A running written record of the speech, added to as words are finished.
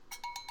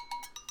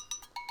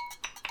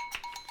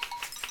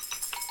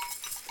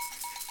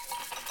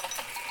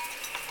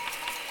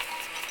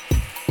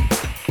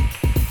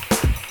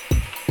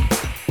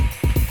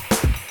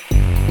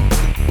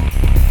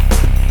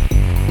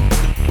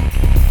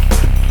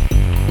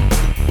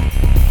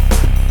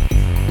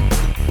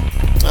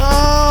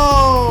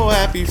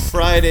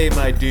Friday,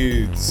 my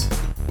dudes.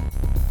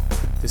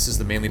 This is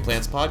the Mainly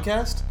Plants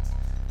Podcast.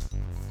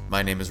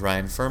 My name is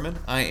Ryan Furman.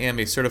 I am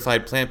a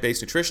certified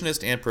plant-based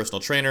nutritionist and personal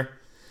trainer.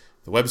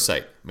 The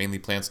website,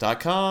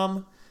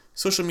 mainlyplants.com.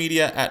 Social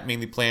media,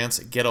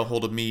 @mainlyplants. Get a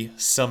hold of me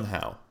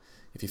somehow.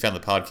 If you found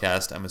the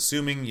podcast, I'm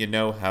assuming you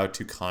know how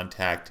to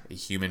contact a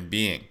human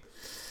being.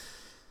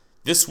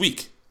 This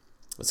week,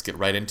 let's get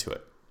right into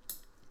it.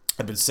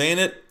 I've been saying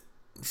it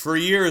for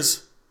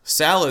years.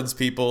 Salads,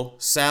 people.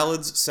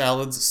 Salads,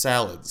 salads,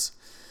 salads.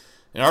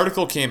 An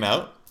article came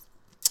out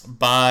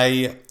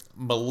by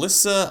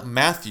Melissa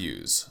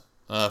Matthews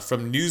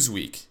from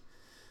Newsweek,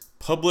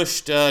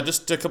 published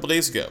just a couple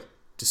days ago,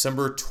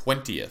 December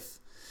 20th.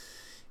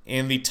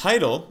 And the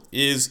title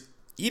is,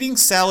 "Eating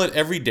Salad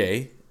Every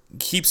Day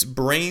Keeps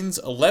Brains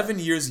 11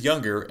 Years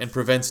Younger and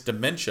Prevents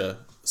Dementia,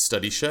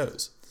 Study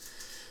Shows."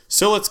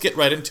 So let's get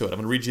right into it. I'm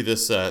going to read you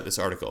this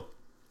article.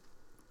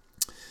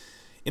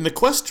 In the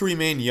quest to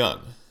remain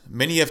young,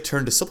 many have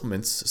turned to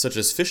supplements such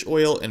as fish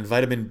oil and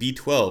vitamin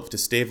B12 to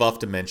stave off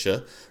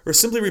dementia or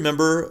simply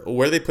remember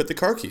where they put the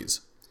car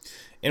keys.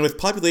 And with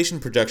population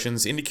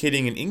projections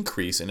indicating an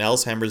increase in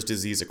Alzheimer's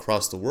disease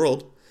across the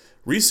world,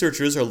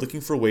 researchers are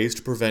looking for ways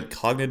to prevent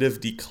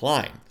cognitive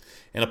decline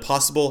and a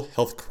possible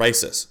health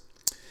crisis.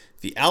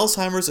 The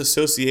Alzheimer's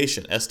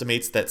Association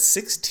estimates that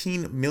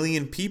 16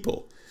 million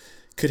people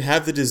could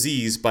have the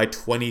disease by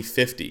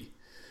 2050.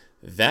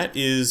 That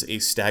is a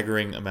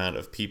staggering amount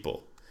of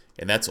people.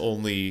 And that's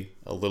only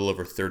a little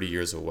over 30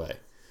 years away.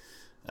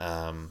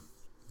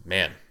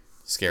 Man,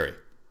 scary.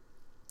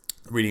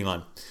 Reading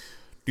on.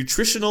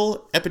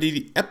 Nutritional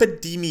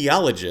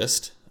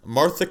epidemiologist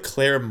Martha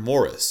Claire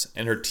Morris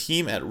and her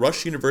team at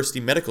Rush University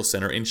Medical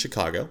Center in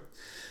Chicago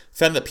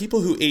found that people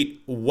who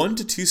ate 1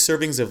 to 2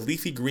 servings of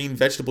leafy green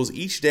vegetables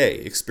each day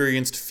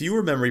experienced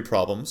fewer memory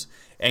problems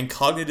and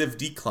cognitive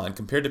decline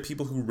compared to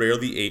people who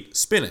rarely ate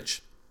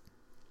spinach.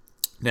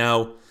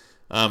 Now,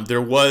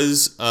 there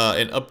was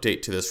an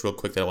update to this real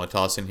quick that I want to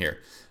toss in here.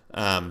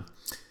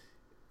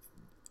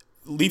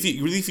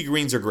 Leafy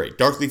greens are great.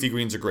 Dark leafy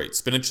greens are great.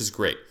 Spinach is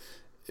great.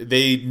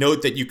 They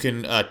note that you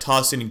can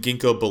toss in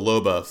ginkgo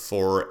biloba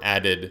for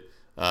added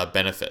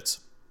benefits.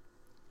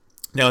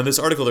 Now, in this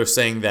article, they're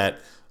saying that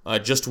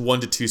just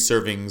 1 to 2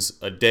 servings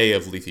a day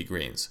of leafy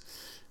greens.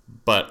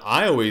 But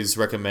I always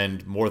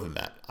recommend more than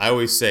that. I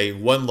always say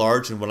 1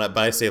 large, and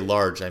by I say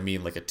large, I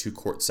mean like a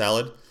 2-quart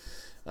salad.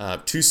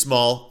 2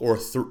 small or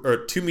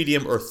 2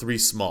 medium or 3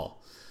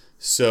 small.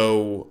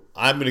 So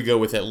I'm going to go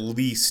with at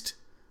least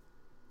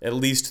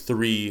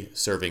 3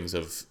 servings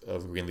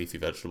of green leafy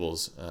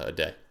vegetables a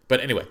day. But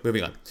anyway,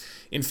 moving on.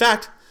 In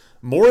fact,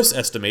 Morris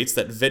estimates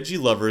that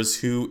veggie lovers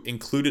who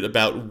included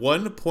about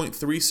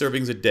 1.3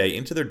 servings a day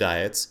into their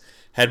diets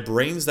had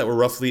brains that were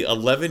roughly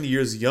 11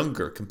 years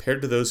younger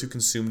compared to those who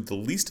consumed the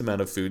least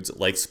amount of foods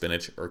like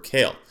spinach or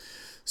kale.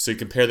 So you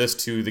compare this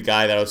to the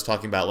guy that I was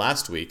talking about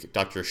last week,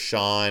 Dr.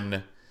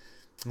 Sean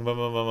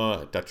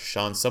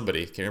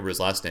somebody, can't remember his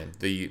last name,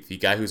 the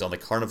guy who's on the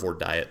carnivore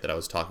diet that I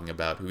was talking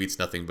about, who eats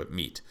nothing but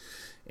meat.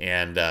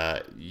 And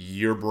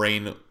your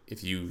brain,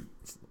 if you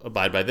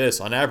abide by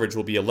this, on average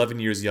will be 11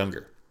 years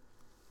younger.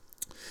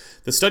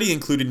 The study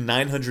included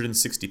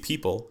 960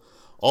 people,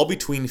 all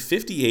between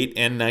 58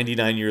 and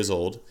 99 years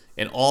old,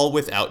 and all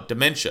without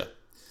dementia.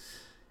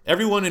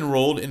 Everyone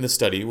enrolled in the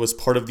study was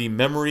part of the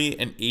Memory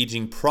and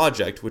Aging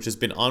Project, which has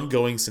been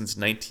ongoing since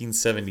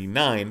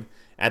 1979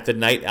 at the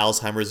Knight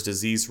Alzheimer's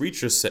Disease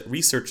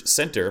Research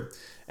Center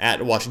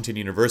at Washington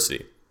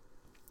University.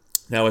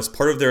 Now, as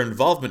part of their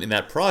involvement in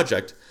that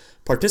project,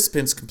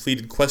 participants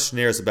completed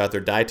questionnaires about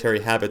their dietary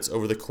habits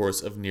over the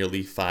course of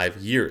nearly 5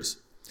 years.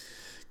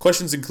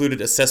 Questions included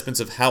assessments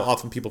of how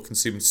often people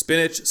consumed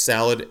spinach,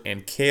 salad,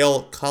 and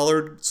kale,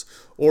 collards,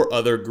 or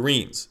other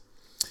greens.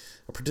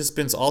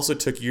 Participants also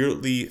took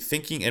yearly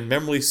thinking and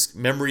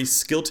memory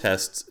skill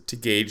tests to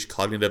gauge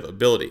cognitive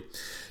ability.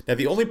 Now,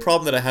 the only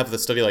problem that I have with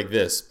a study like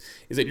this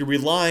is that you're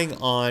relying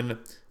on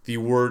the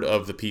word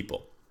of the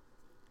people.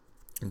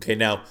 Okay,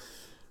 now,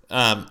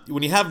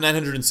 when you have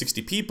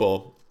 960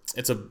 people,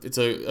 it's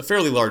a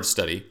fairly large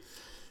study.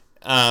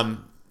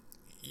 Even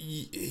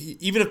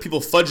if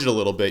people fudge it a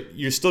little bit,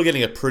 you're still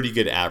getting a pretty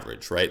good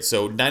average, right?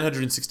 So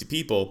 960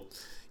 people,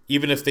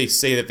 even if they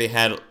say that they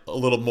had a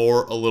little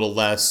more, a little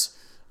less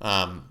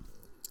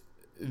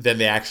than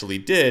they actually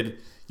did,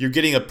 you're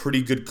getting a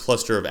pretty good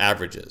cluster of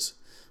averages,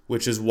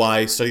 which is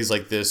why studies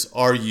like this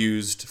are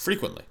used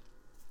frequently.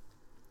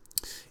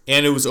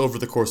 And it was over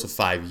the course of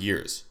 5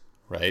 years,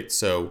 right?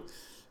 So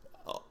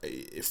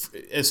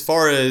as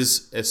far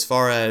as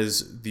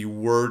the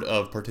word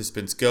of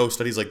participants go,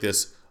 studies like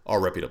this are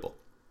reputable,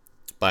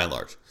 by and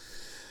large.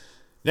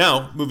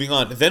 Now, moving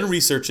on. Then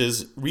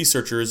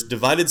researchers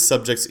divided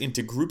subjects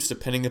into groups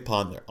depending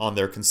upon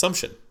their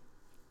consumption.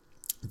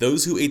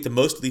 Those who ate the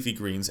most leafy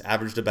greens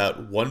averaged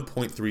about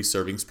 1.3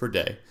 servings per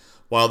day,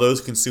 while those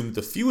who consumed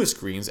the fewest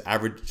greens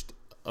averaged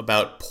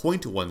about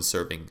 0.1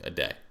 serving a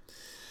day.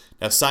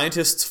 Now,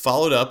 scientists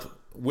followed up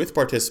with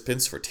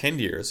participants for 10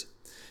 years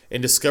and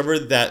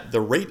discovered that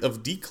the rate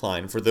of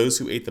decline for those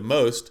who ate the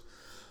most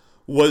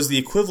was the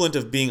equivalent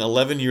of being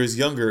 11 years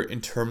younger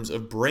in terms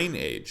of brain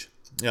age.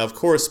 Now, of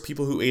course,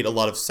 people who ate a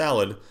lot of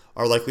salad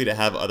are likely to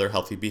have other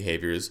healthy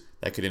behaviors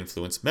that could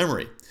influence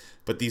memory.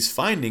 But these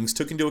findings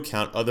took into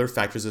account other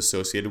factors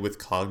associated with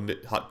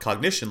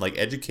cognition like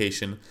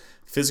education,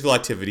 physical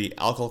activity,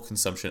 alcohol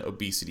consumption,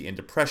 obesity, and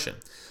depression,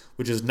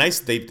 which is nice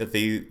that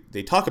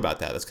they talk about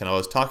that. That's kind of what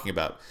I was talking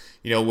about.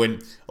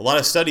 When a lot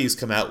of studies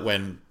come out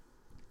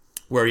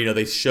where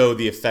they show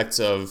the effects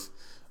of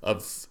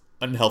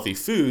unhealthy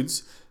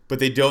foods, but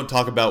they don't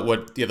talk about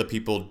what the other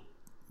people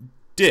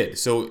did.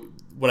 So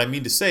what I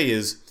mean to say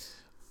is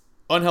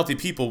unhealthy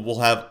people will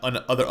have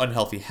other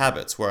unhealthy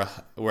habits,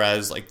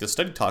 whereas like the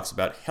study talks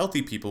about,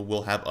 healthy people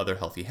will have other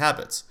healthy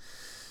habits.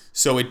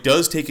 So it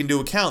does take into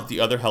account the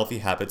other healthy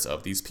habits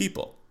of these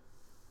people.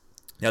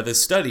 Now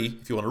this study,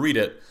 if you want to read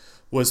it,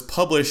 was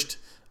published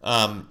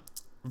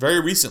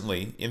very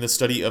recently in the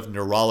study of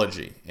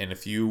neurology. And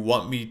if you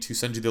want me to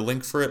send you the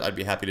link for it, I'd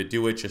be happy to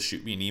do it. Just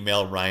shoot me an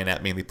email,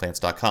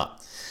 ryan@mainlyplants.com.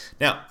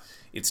 Now,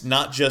 it's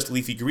not just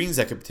leafy greens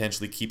that could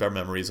potentially keep our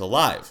memories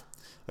alive.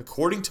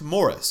 According to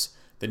Morris,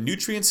 the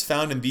nutrients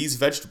found in these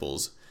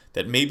vegetables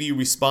that may be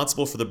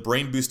responsible for the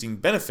brain-boosting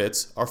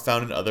benefits are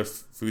found in other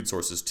food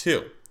sources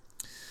too.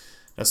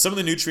 Now, some of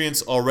the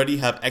nutrients already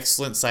have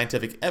excellent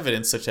scientific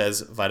evidence, such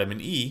as vitamin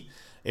E,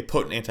 a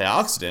potent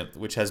antioxidant,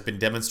 which has been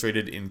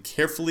demonstrated in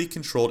carefully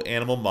controlled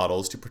animal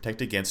models to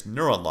protect against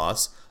neuron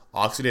loss,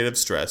 oxidative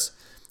stress,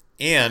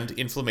 and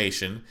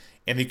inflammation,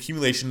 and the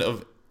accumulation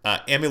of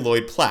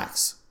amyloid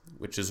plaques,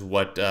 which is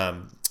what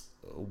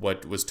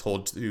was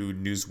told to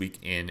Newsweek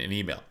in an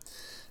email.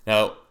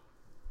 Now,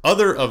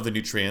 other of the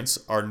nutrients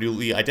are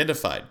newly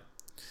identified.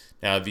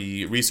 Now,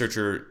 the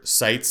researcher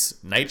cites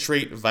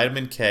nitrate,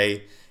 vitamin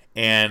K,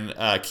 and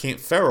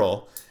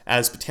kaempferol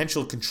as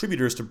potential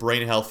contributors to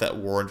brain health that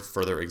warrant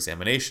further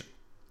examination.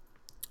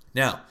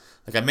 Now,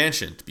 like I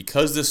mentioned,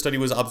 because this study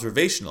was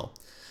observational,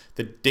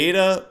 the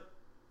data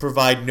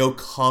provide no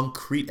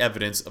concrete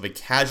evidence of a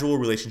causal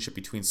relationship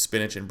between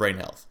spinach and brain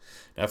health.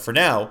 Now, for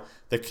now,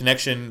 the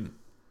connection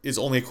is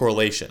only a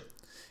correlation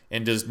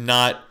and does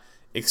not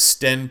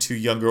extend to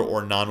younger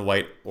or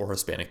non-white or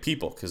Hispanic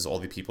people, because all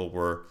the people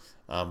were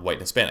white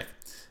and Hispanic.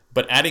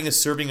 But adding a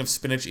serving of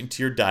spinach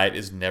into your diet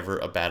is never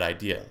a bad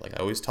idea, like I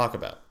always talk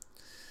about.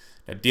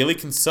 Now, daily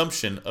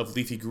consumption of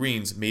leafy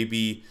greens may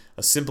be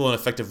a simple and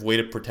effective way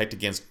to protect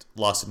against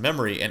loss of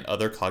memory and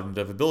other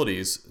cognitive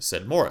abilities,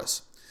 said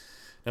Morris.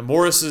 Now,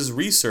 Morris's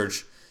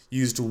research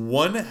used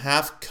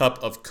 1/2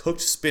 cup of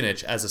cooked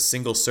spinach as a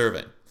single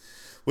serving,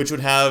 which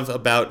would have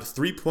about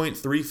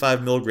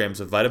 3.35 milligrams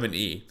of vitamin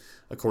E,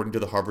 according to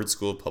the Harvard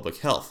School of Public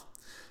Health.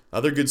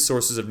 Other good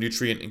sources of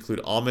nutrient include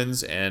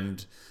almonds,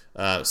 and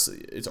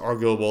it's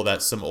arguable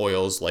that some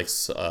oils like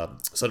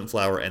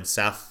sunflower and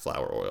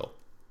safflower oil.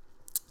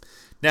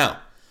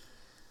 Now,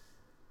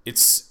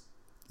 it's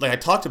like I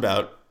talked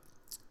about,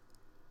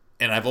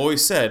 and I've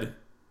always said,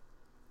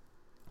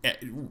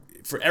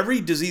 for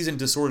every disease and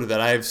disorder that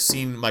I've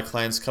seen my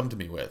clients come to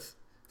me with,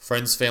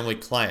 friends, family,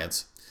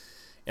 clients,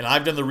 and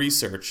I've done the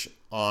research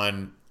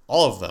on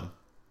all of them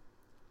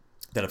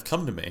that have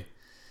come to me,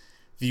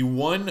 the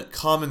one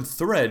common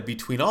thread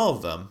between all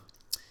of them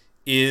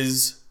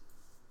is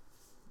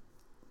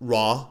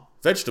raw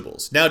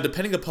vegetables. Now,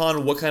 depending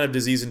upon what kind of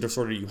disease and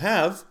disorder you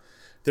have,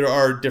 there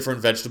are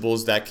different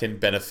vegetables that can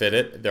benefit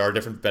it. There are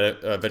different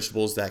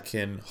vegetables that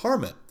can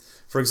harm it.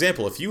 For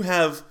example, if you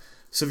have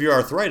severe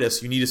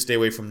arthritis, you need to stay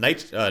away from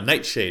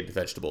nightshade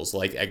vegetables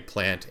like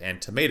eggplant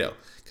and tomato,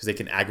 because they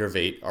can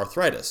aggravate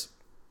arthritis.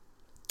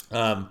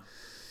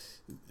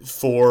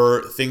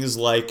 For things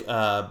like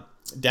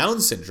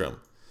Down syndrome,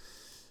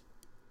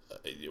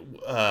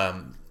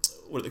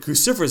 the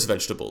cruciferous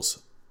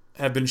vegetables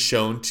have been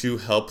shown to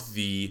help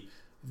the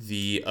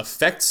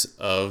effects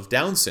of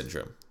Down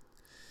syndrome.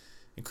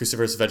 And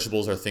cruciferous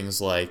vegetables are things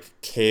like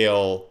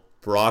kale,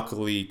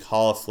 broccoli,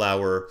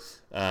 cauliflower,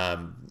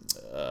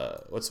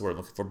 what's the word I'm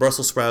looking for?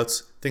 Brussels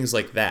sprouts, things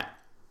like that.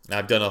 And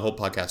I've done a whole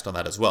podcast on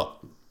that as well.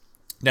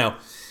 Now,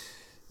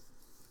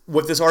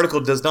 what this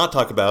article does not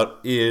talk about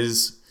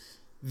is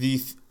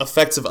the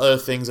effects of other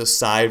things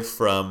aside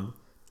from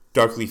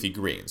dark leafy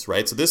greens,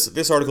 right? So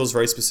this article is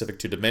very specific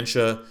to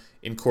dementia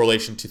in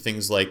correlation to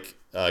things like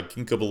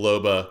ginkgo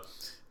biloba,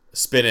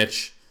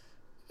 spinach,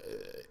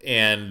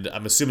 and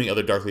I'm assuming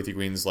other dark leafy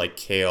greens like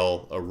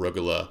kale,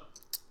 arugula,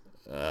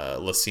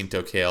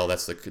 Jacinto kale,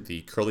 that's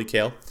the curly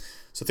kale.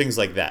 So things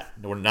like that.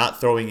 We're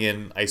not throwing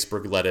in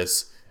iceberg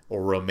lettuce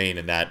or romaine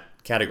in that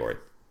category.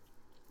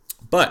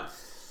 But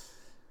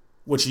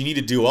what you need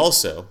to do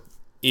also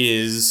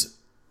is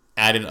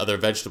add in other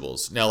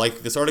vegetables. Now,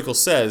 like this article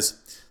says,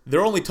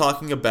 they're only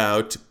talking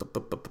about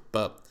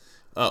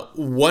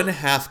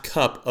 1/2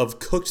 cup of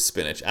cooked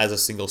spinach as a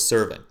single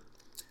serving.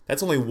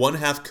 That's only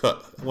 1/2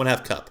 cup.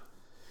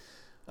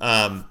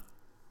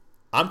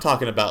 I'm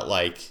talking about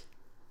like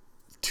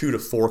 2 to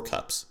 4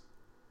 cups.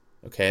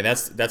 Okay,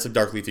 that's a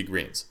dark leafy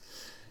greens.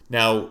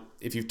 Now,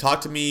 if you've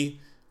talked to me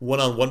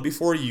one-on-one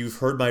before, you've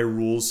heard my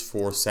rules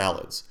for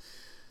salads.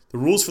 The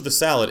rules for the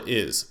salad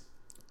is,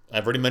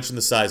 I've already mentioned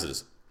the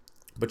sizes,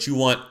 but you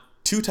want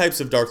two types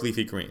of dark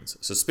leafy greens.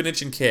 So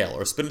spinach and kale,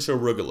 or spinach and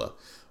arugula,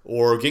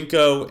 or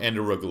ginkgo and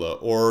arugula,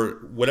 or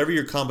whatever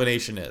your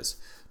combination is.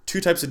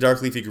 Two types of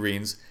dark leafy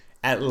greens,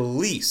 at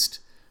least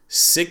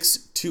 6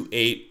 to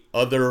 8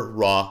 other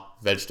raw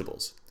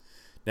vegetables.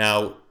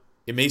 Now,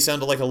 it may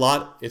sound like a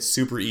lot. It's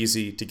super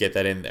easy to get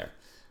that in there.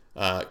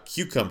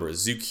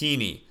 Cucumbers,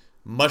 zucchini,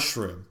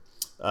 mushroom,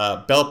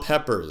 bell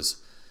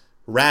peppers,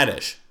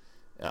 radish,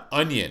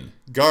 onion,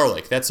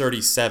 garlic. That's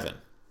already 7.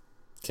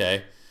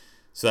 Okay?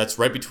 So that's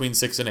right between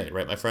 6 and 8,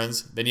 right, my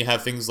friends? Then you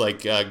have things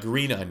like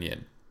green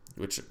onion,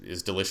 which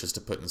is delicious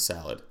to put in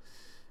salad.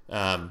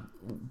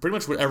 Pretty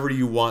much whatever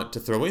you want to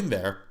throw in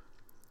there,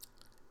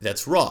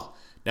 that's raw.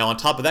 Now, on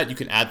top of that, you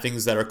can add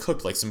things that are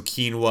cooked, like some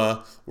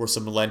quinoa or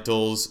some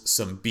lentils,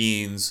 some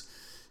beans,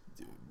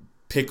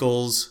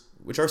 pickles,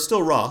 which are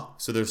still raw,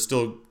 so they're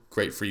still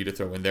great for you to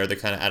throw in there. They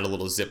kind of add a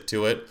little zip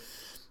to it.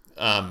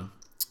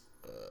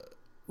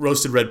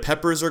 Roasted red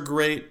peppers are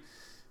great.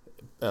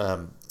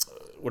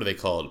 What are they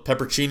called?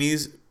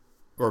 Pepperoncinis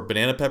or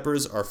banana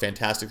peppers are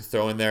fantastic to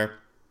throw in there.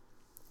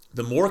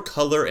 The more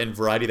color and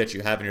variety that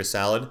you have in your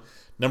salad,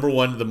 number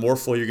one, the more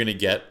full you're going to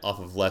get off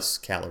of less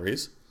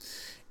calories.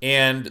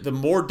 And the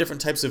more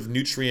different types of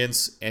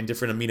nutrients and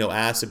different amino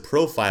acid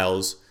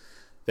profiles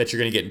that you're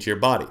going to get into your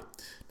body.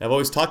 Now, I've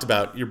always talked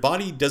about your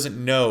body doesn't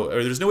know,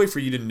 or there's no way for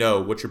you to know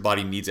what your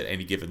body needs at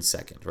any given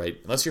second, right?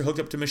 Unless you're hooked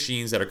up to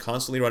machines that are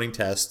constantly running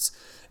tests,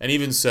 and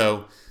even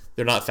so,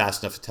 they're not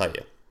fast enough to tell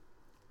you.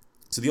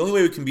 So the only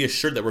way we can be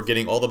assured that we're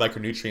getting all the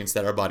micronutrients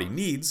that our body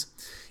needs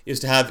is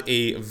to have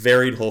a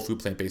varied whole food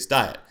plant-based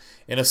diet.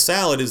 And a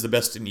salad is the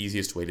best and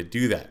easiest way to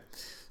do that.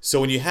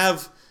 So when you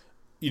have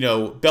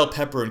bell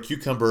pepper and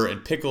cucumber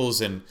and pickles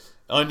and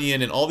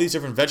onion and all these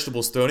different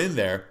vegetables thrown in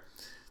there,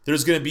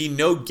 there's going to be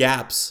no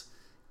gaps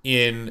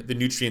in the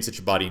nutrients that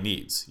your body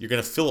needs. You're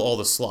going to fill all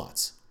the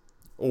slots,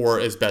 or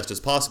as best as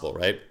possible,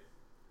 right?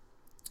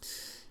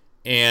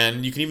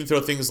 And you can even throw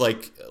things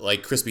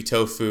like crispy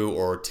tofu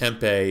or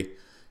tempeh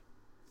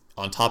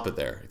on top of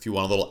there if you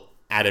want a little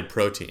added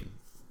protein.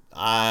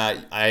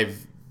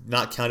 I've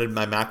not counted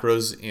my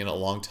macros in a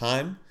long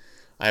time.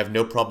 I have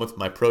no problem with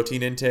my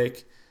protein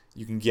intake.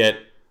 You can get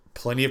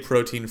plenty of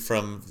protein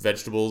from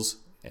vegetables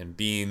and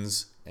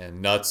beans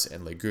and nuts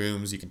and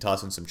legumes. You can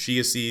toss in some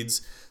chia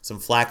seeds, some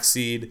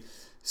flaxseed,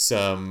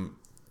 some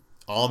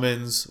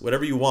almonds,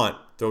 whatever you want.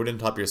 Throw it in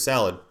top of your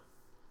salad.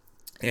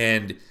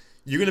 And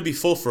you're going to be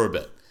full for a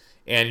bit.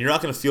 And you're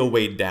not going to feel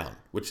weighed down,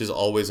 which is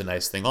always a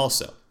nice thing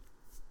also.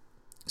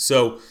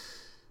 So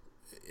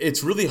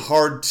it's really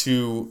hard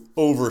to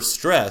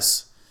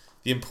overstress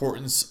the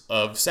importance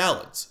of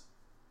salads.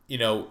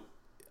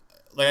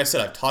 Like I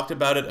said, I've talked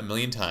about it a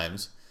million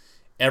times.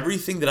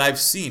 Everything that I've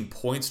seen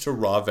points to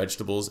raw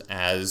vegetables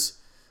as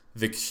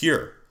the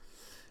cure.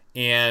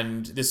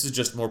 And this is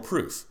just more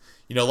proof.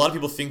 A lot of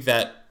people think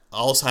that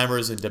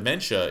Alzheimer's and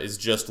dementia is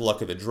just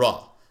luck of the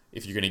draw,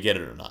 if you're going to get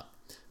it or not.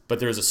 But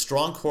there is a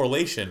strong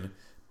correlation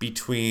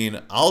between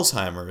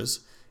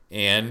Alzheimer's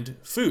and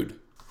food.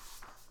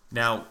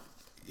 Now,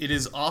 it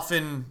is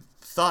often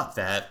thought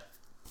that,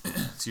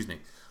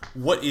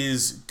 what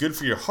is good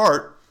for your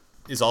heart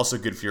is also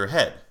good for your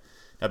head.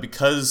 Now,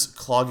 because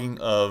clogging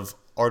of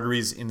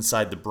arteries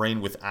inside the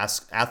brain with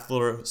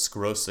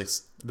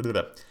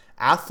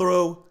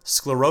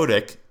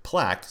atherosclerotic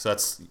plaque, so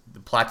that's the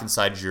plaque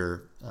inside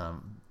your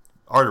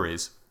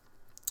arteries,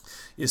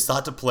 is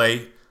thought to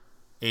play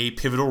a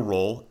pivotal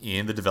role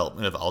in the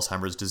development of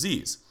Alzheimer's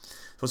disease.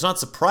 So it's not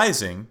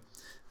surprising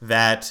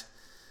that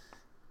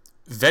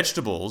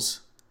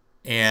vegetables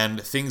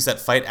and things that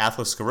fight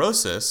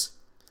atherosclerosis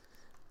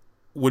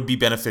would be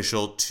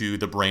beneficial to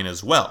the brain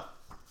as well.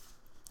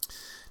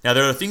 Now,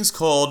 there are things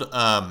called,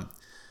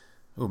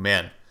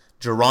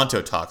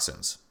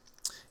 gerontotoxins.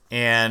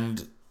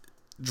 And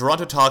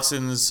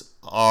gerontotoxins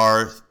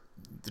are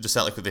just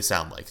not like what they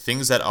sound like.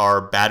 Things that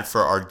are bad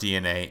for our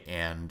DNA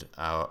and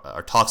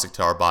are toxic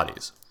to our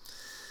bodies.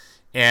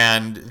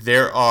 And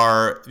there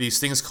are these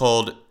things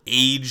called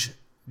aged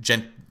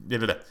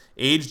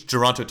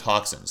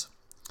gerontotoxins.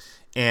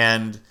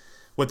 And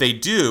what they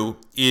do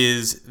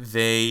is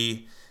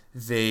they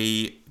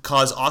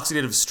cause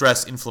oxidative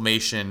stress,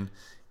 inflammation,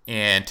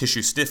 and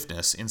tissue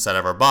stiffness inside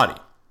of our body.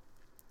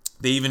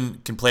 They even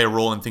can play a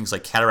role in things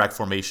like cataract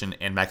formation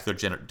and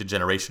macular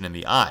degeneration in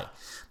the eye.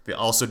 They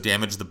also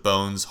damage the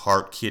bones,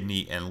 heart,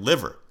 kidney, and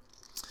liver.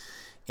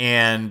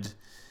 And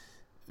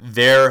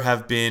there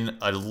have been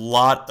a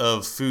lot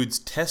of foods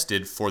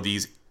tested for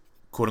these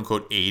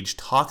quote-unquote age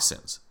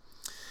toxins.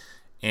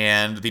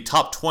 And the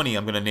top 20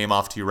 I'm going to name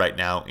off to you right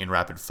now in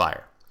rapid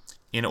fire,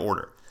 in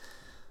order.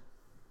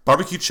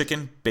 Barbecue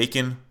chicken,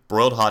 bacon,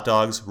 broiled hot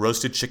dogs,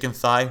 roasted chicken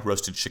thigh,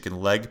 roasted chicken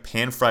leg,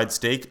 pan-fried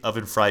steak,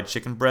 oven-fried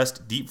chicken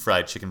breast,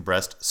 deep-fried chicken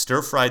breast,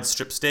 stir-fried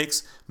strip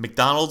steaks,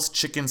 McDonald's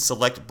chicken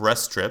select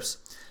breast strips,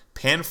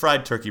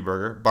 pan-fried turkey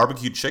burger,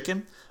 barbecue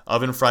chicken,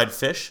 oven-fried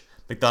fish,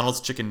 McDonald's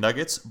chicken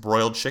nuggets,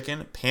 broiled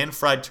chicken,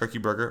 pan-fried turkey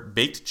burger,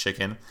 baked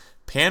chicken,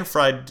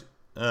 pan-fried,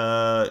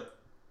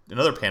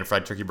 another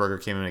pan-fried turkey burger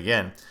came in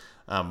again,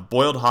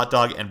 boiled hot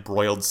dog, and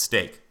broiled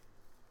steak.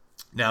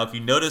 Now, if you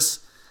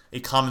notice a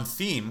common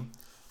theme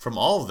from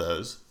all of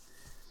those,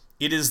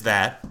 it is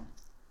that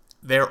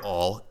they're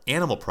all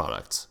animal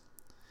products.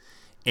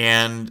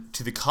 And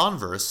to the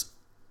converse,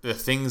 the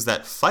things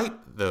that fight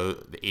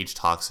the H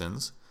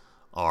toxins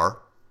are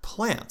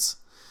plants.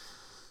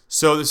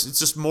 So it's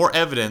just more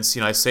evidence.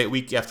 I say it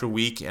week after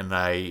week, and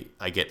I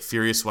get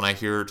furious when I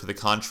hear to the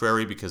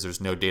contrary because there's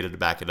no data to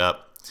back it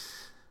up.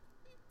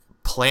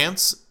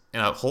 Plants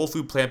and a whole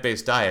food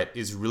plant-based diet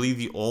is really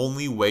the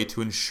only way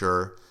to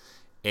ensure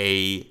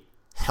a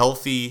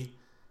healthy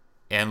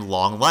and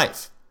long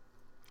life.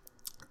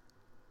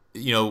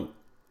 The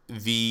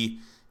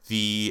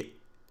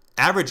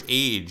average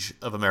age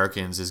of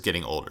Americans is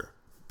getting older.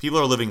 People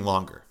are living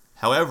longer.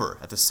 However,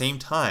 at the same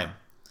time,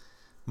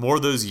 more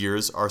of those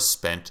years are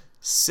spent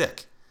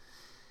sick.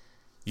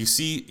 You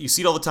see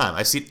it all the time.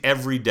 I see it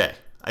every day.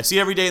 I see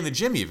it every day in the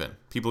gym even.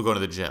 People going to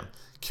the gym,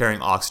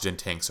 carrying oxygen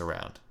tanks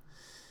around.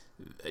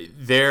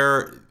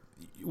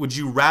 Would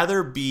you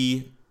rather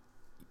be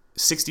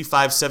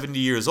 65, 70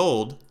 years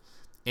old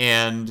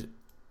and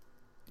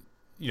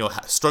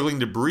struggling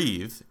to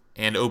breathe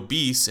and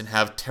obese and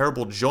have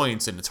terrible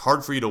joints and it's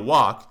hard for you to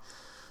walk,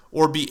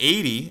 or be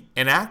 80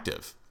 and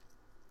active?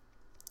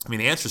 I mean,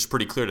 the answer is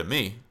pretty clear to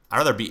me. I'd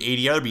rather be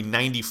 80, I'd rather be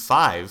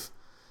 95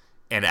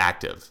 and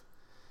active.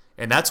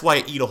 And that's why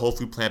I eat a whole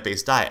food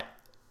plant-based diet.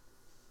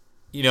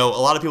 A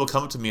lot of people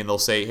come up to me and they'll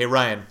say, "Hey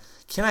Ryan,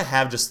 can I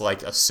have just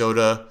like a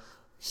soda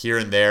here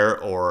and there,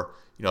 or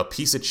a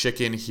piece of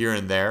chicken here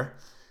and there?"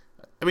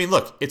 I mean,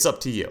 look, it's up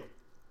to you.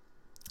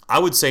 I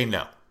would say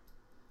no.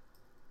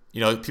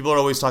 People are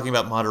always talking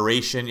about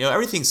moderation.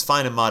 Everything's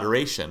fine in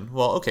moderation.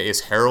 Well, okay,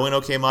 is heroin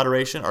okay in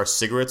moderation? Are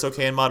cigarettes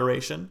okay in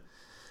moderation?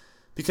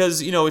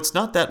 Because, it's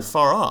not that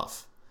far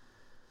off.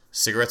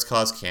 Cigarettes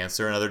cause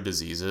cancer and other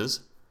diseases.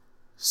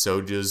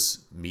 So does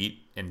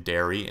meat and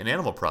dairy and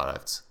animal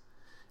products.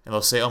 And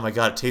they'll say, "Oh my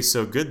God, it tastes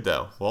so good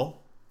though."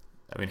 Well,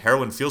 I mean,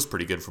 heroin feels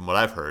pretty good from what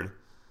I've heard.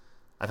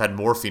 I've had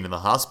morphine in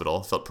the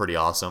hospital. It felt pretty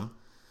awesome.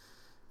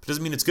 But it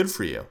doesn't mean it's good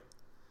for you.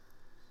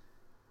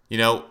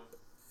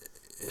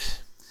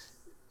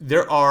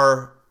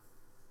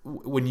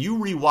 When you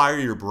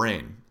rewire your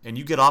brain and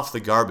you get off the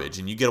garbage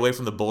and you get away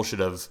from the bullshit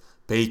of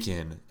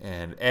bacon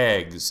and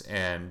eggs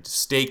and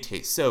steak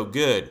tastes so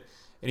good,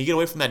 and you get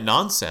away from that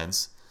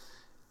nonsense,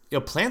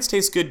 plants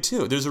taste good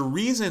too. There's a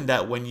reason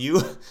that when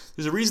you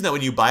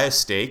buy a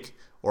steak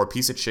or a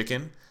piece of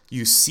chicken,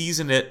 you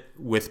season it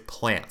with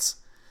plants.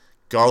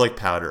 Garlic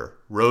powder,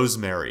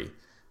 rosemary,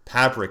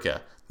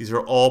 paprika. These are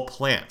all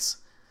plants.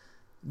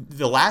 Name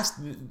the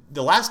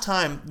last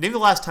time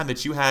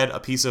that you had a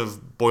piece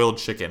of boiled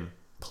chicken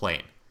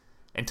plain,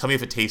 and tell me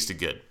if it tasted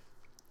good.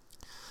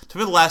 Tell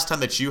me the last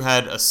time that you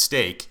had a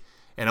steak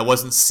and it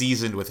wasn't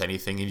seasoned with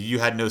anything and you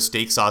had no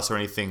steak sauce or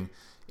anything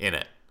in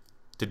it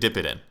to dip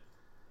it in,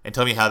 and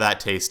tell me how that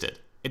tasted.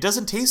 It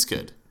doesn't taste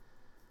good.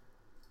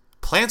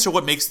 Plants are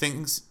what makes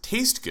things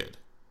taste good.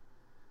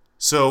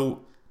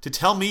 So to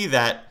tell me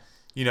that,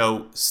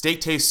 steak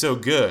tastes so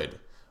good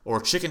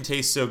or chicken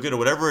tastes so good or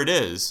whatever it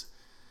is,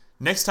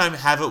 next time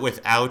have it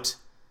without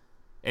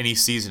any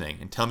seasoning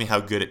and tell me how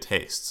good it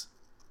tastes.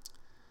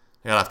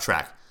 I got off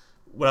track.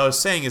 What I was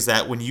saying is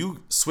that when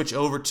you switch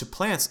over to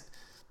plants,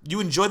 you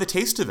enjoy the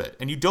taste of it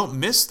and you don't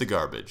miss the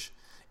garbage.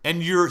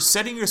 And you're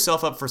setting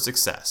yourself up for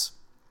success.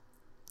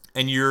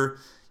 And you're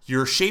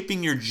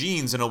shaping your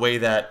genes in a way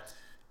that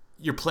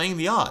you're playing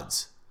the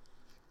odds.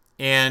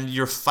 And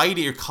you're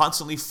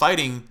constantly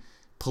fighting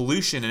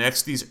pollution and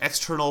these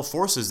external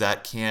forces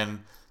that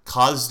can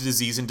cause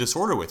disease and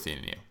disorder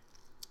within you.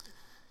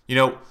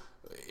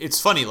 It's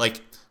funny,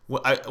 like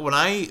when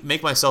I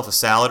make myself a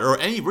salad or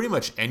pretty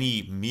much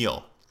any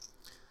meal,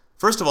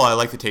 first of all, I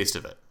like the taste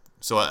of it.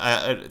 So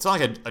it's not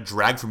like a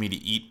drag for me to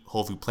eat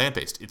whole food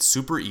plant-based. It's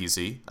super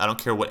easy. I don't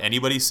care what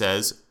anybody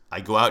says.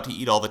 I go out to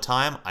eat all the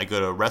time. I go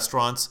to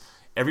restaurants.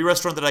 Every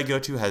restaurant that I go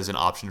to has an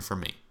option for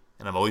me,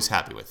 and I'm always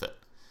happy with it.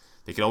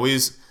 They can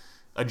always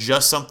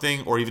adjust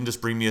something or even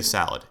just bring me a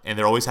salad, and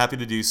they're always happy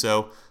to do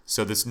so.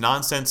 So this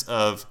nonsense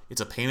of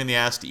it's a pain in the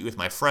ass to eat with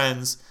my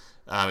friends,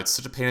 it's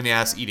such a pain in the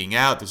ass eating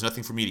out, there's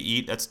nothing for me to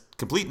eat, that's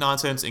complete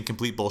nonsense and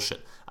complete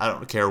bullshit. I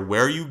don't care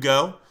where you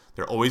go,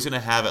 they're always going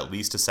to have at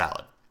least a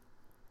salad.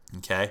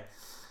 Okay?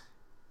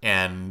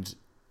 And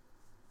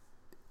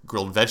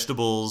grilled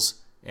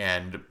vegetables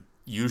and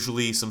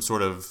usually some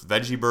sort of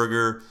veggie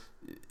burger.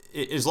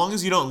 As long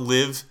as you don't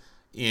live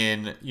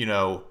in,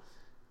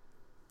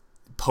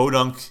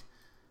 Podunk,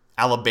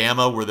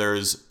 Alabama, where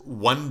there's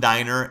one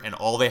diner and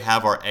all they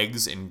have are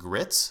eggs and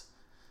grits,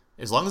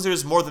 as long as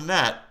there's more than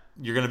that,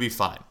 you're going to be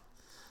fine.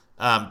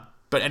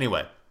 But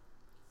anyway,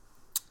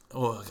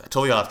 I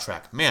totally got off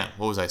track. Man,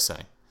 what was I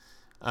saying?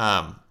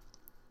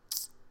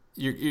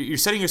 You're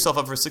setting yourself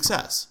up for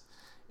success.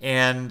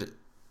 And,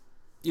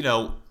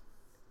 I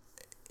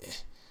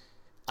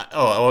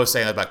was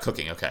saying about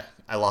cooking. Okay,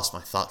 I've lost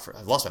my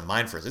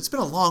mind for it. It's been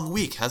a long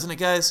week, hasn't it,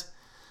 guys?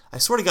 I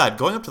swear to God,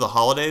 going up to the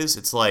holidays,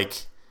 it's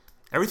like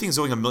everything's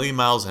going a million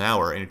miles an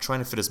hour and you're trying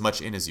to fit as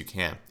much in as you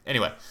can.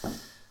 Anyway,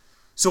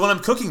 so when I'm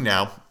cooking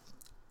now,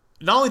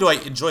 not only do I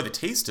enjoy the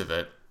taste of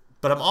it,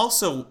 but I'm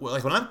also,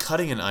 like, when I'm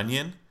cutting an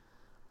onion,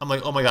 I'm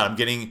like, oh my God, I'm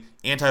getting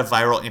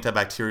antiviral,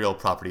 antibacterial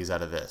properties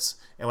out of this.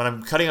 And when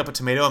I'm cutting up a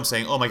tomato, I'm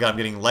saying, oh my God, I'm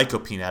getting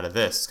lycopene out of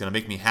this. It's going to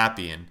make me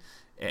happy.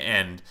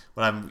 And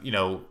when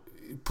I'm,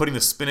 putting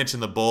the spinach in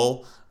the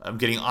bowl, I'm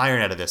getting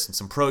iron out of this and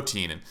some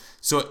protein. And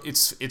so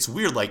it's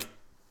weird. Like,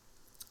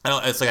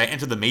 it's like I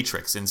entered the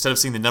matrix. Instead of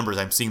seeing the numbers,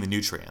 I'm seeing the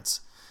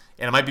nutrients.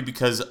 And it might be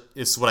because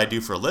it's what I do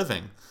for a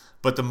living.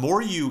 But the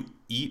more you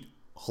eat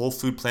whole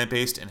food,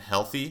 plant-based, and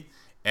healthy,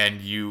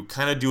 and you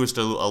kind of do just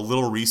a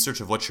little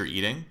research of what you're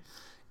eating,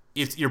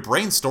 your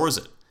brain stores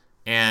it,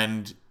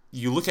 and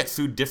you look at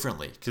food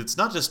differently, because it's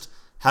not just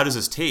how does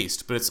this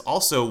taste, but it's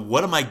also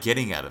what am I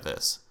getting out of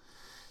this.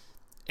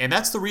 And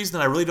that's the reason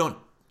that I really don't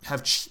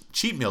have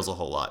cheat meals a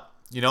whole lot.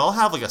 I'll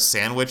have like a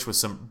sandwich with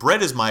some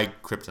bread. Is my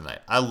kryptonite.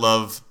 I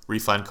love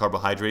refined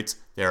carbohydrates.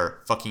 They're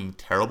fucking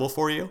terrible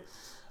for you.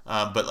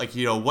 But like,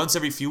 once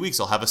every few weeks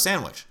I'll have a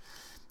sandwich,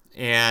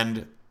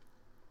 and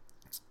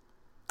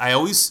I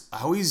always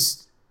how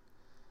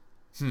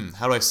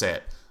do I say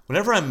it?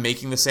 Whenever I'm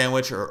making the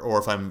sandwich or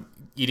if I'm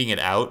eating it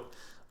out,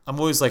 I'm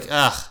always like,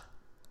 I'm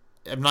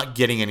not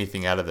getting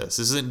anything out of this.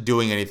 This isn't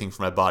doing anything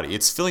for my body.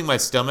 It's filling my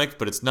stomach,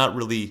 but it's not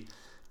really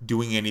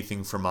doing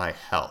anything for my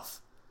health.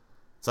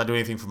 It's not doing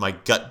anything for my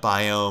gut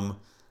biome,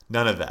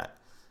 none of that.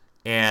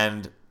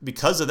 And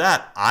because of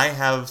that, I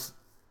have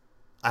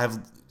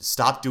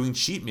stopped doing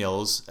cheat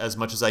meals as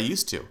much as I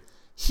used to.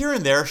 Here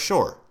and there,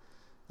 sure.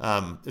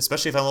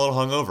 Especially if I'm a little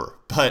hungover.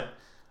 But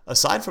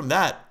aside from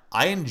that,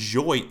 I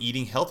enjoy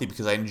eating healthy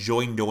because I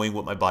enjoy knowing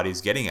what my body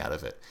is getting out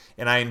of it.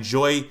 And I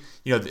enjoy,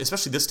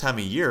 especially this time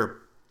of year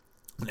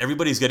when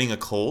everybody's getting a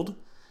cold,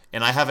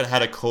 and I haven't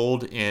had a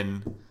cold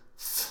in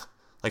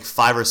like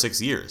 5 or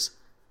 6 years.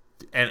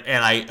 And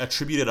I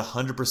attribute it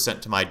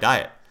 100% to my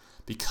diet,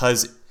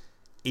 because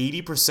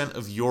 80%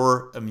 of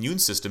your immune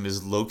system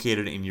is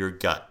located in your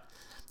gut.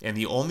 And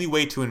the only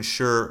way to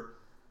ensure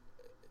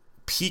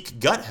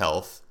peak gut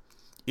health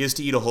is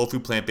to eat a whole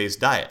food plant-based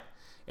diet.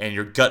 And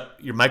your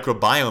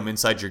microbiome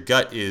inside your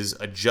gut is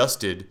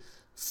adjusted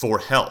for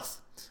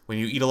health. When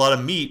you eat a lot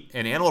of meat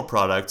and animal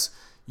products,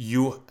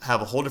 you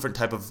have a whole different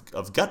type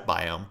of gut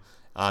biome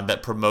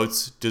that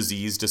promotes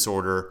disease,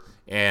 disorder,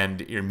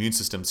 and your immune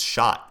system's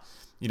shot.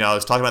 I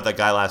was talking about that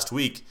guy last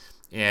week,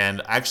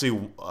 and I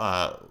actually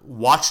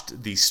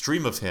watched the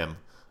stream of him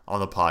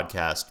on the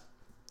podcast,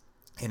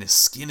 and his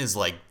skin is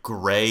like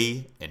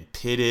gray and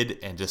pitted,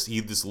 and he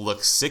just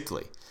looks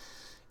sickly.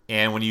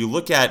 And when you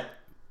look at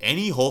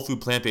any whole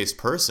food plant-based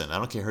person, I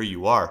don't care who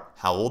you are,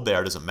 how old they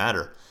are, doesn't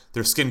matter,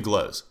 their skin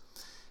glows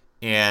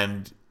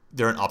and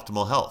they're in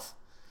optimal health.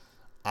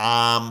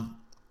 I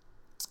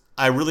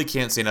really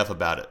can't say enough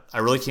about it. I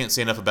really can't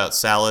say enough about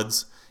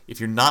salads. If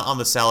you're not on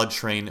the salad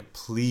train,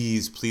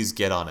 please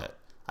get on it.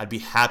 I'd be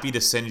happy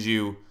to send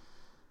you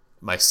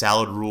my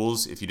salad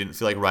rules if you didn't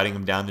feel like writing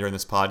them down during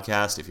this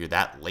podcast, if you're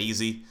that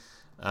lazy.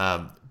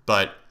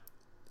 But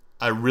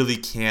I really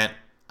can't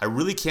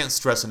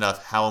stress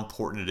enough how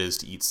important it is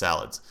to eat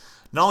salads,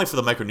 not only for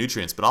the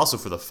micronutrients, but also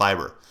for the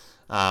fiber.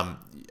 I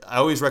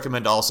always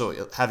recommend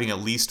also having at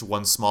least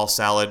one small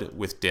salad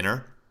with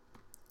dinner,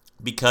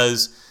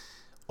 because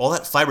all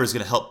that fiber is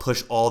going to help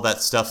push all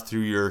that stuff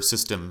through your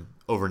system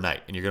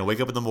overnight. And you're going to wake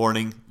up in the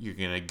morning, you're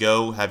going to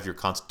go have your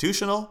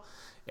constitutional,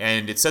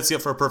 and it sets you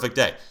up for a perfect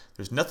day.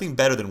 There's nothing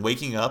better than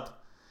waking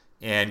up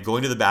and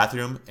going to the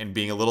bathroom and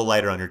being a little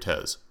lighter on your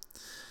toes.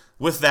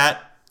 With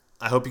that,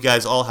 I hope you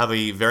guys all have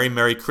a very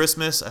Merry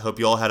Christmas. I hope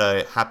you all had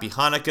a Happy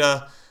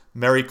Hanukkah,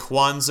 Merry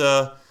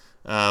Kwanzaa,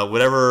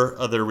 whatever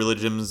other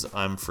religions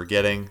I'm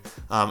forgetting.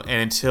 And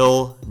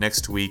until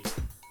next week,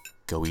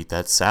 go eat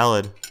that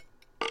salad.